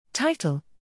Title: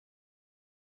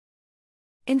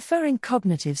 Inferring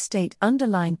Cognitive State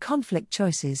Underlying Conflict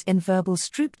Choices in Verbal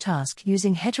Stroop Task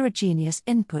Using Heterogeneous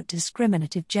Input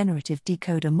Discriminative-Generative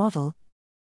Decoder Model.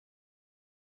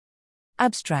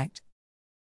 Abstract: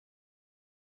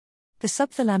 The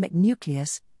subthalamic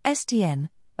nucleus, STN,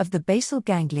 of the basal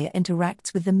ganglia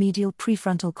interacts with the medial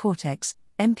prefrontal cortex,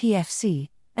 MPFC,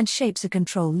 and shapes a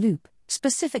control loop,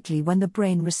 specifically when the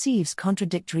brain receives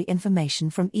contradictory information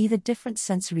from either different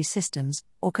sensory systems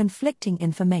or conflicting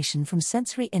information from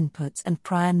sensory inputs and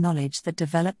prior knowledge that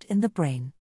developed in the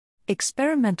brain.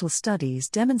 Experimental studies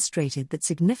demonstrated that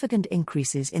significant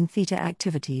increases in theta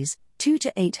activities, 2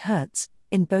 to 8 Hz,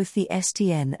 in both the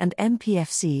STN and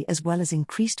MPFC, as well as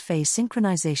increased phase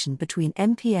synchronization between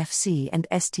MPFC and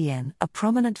STN, are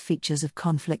prominent features of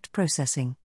conflict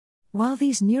processing. While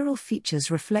these neural features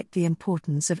reflect the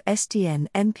importance of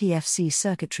STN-MPFC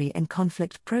circuitry in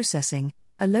conflict processing,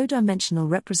 a low-dimensional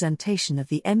representation of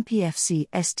the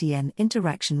MPFC-STN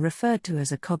interaction referred to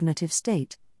as a cognitive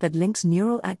state, that links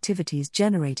neural activities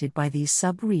generated by these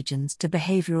sub-regions to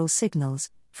behavioral signals,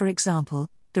 for example,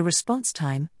 the response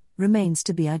time, remains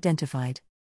to be identified.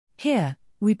 Here,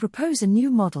 we propose a new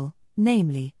model,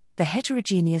 namely, the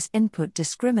Heterogeneous Input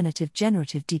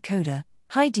Discriminative-Generative Decoder,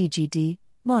 HIDGD,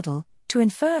 model, to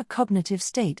infer a cognitive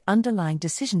state underlying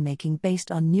decision-making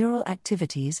based on neural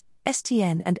activities,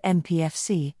 STN and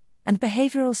MPFC, and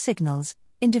behavioral signals,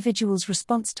 individuals'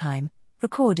 response time,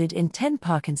 recorded in 10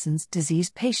 Parkinson's disease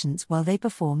patients while they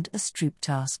performed a Stroop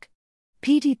task.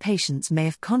 PD patients may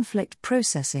have conflict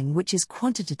processing which is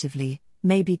quantitatively,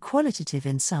 maybe qualitative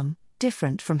in some,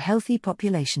 different from healthy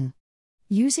population.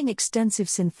 Using extensive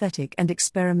synthetic and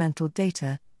experimental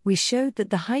data, we showed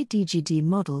that the HIDGD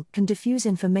model can diffuse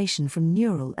information from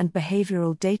neural and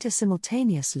behavioral data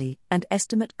simultaneously and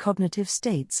estimate cognitive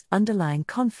states underlying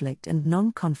conflict and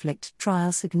non-conflict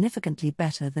trials significantly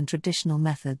better than traditional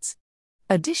methods.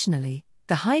 Additionally,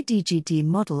 the HIDGD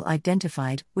model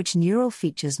identified which neural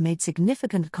features made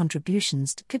significant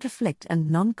contributions to conflict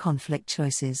and non-conflict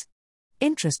choices.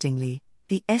 Interestingly,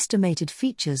 the estimated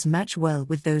features match well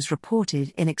with those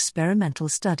reported in experimental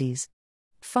studies.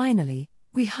 Finally,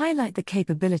 we highlight the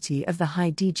capability of the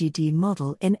HIDGD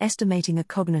model in estimating a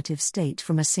cognitive state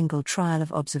from a single trial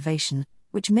of observation,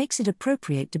 which makes it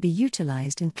appropriate to be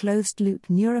utilized in closed-loop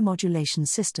neuromodulation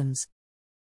systems.